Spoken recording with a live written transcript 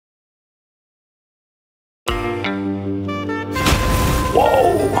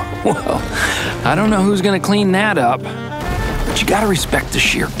Whoa. Well, I don't know who's gonna clean that up. But you gotta respect the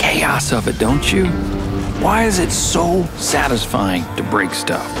sheer chaos of it, don't you? Why is it so satisfying to break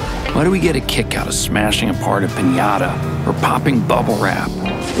stuff? Why do we get a kick out of smashing apart a piñata or popping bubble wrap?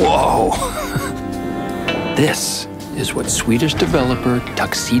 Whoa. This is what Swedish developer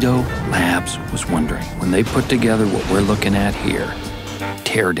Tuxedo Labs was wondering when they put together what we're looking at here.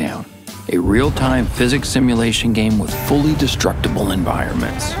 Teardown, a real-time physics simulation game with fully destructible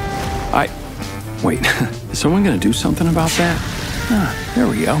environments. Wait, is someone gonna do something about that? Ah, there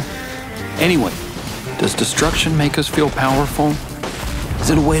we go. Anyway, does destruction make us feel powerful?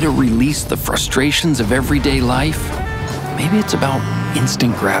 Is it a way to release the frustrations of everyday life? Maybe it's about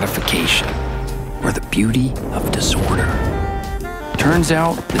instant gratification, or the beauty of disorder. Turns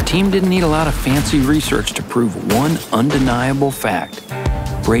out, the team didn't need a lot of fancy research to prove one undeniable fact.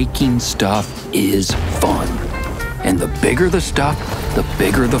 Breaking stuff is fun. And the bigger the stuff, the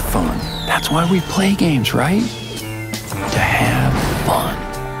bigger the fun. That's why we play games, right? To have fun.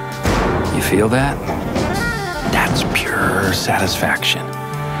 You feel that? That's pure satisfaction.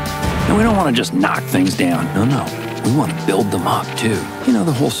 And we don't want to just knock things down. No. We want to build them up, too. You know,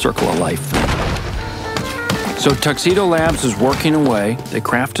 the whole circle of life thing. So Tuxedo Labs is working away. They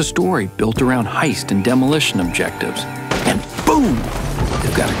craft a story built around heist and demolition objectives. And boom!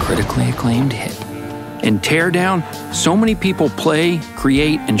 They've got a critically acclaimed hit. In Teardown, so many people play,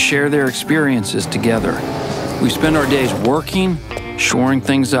 create, and share their experiences together. We spend our days working, shoring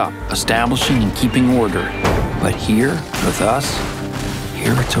things up, establishing and keeping order. But here, with us,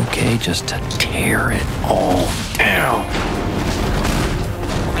 here it's okay just to tear it all down.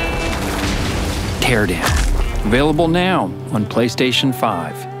 Teardown. Available now on PlayStation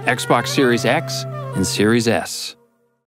 5, Xbox Series X, and Series S.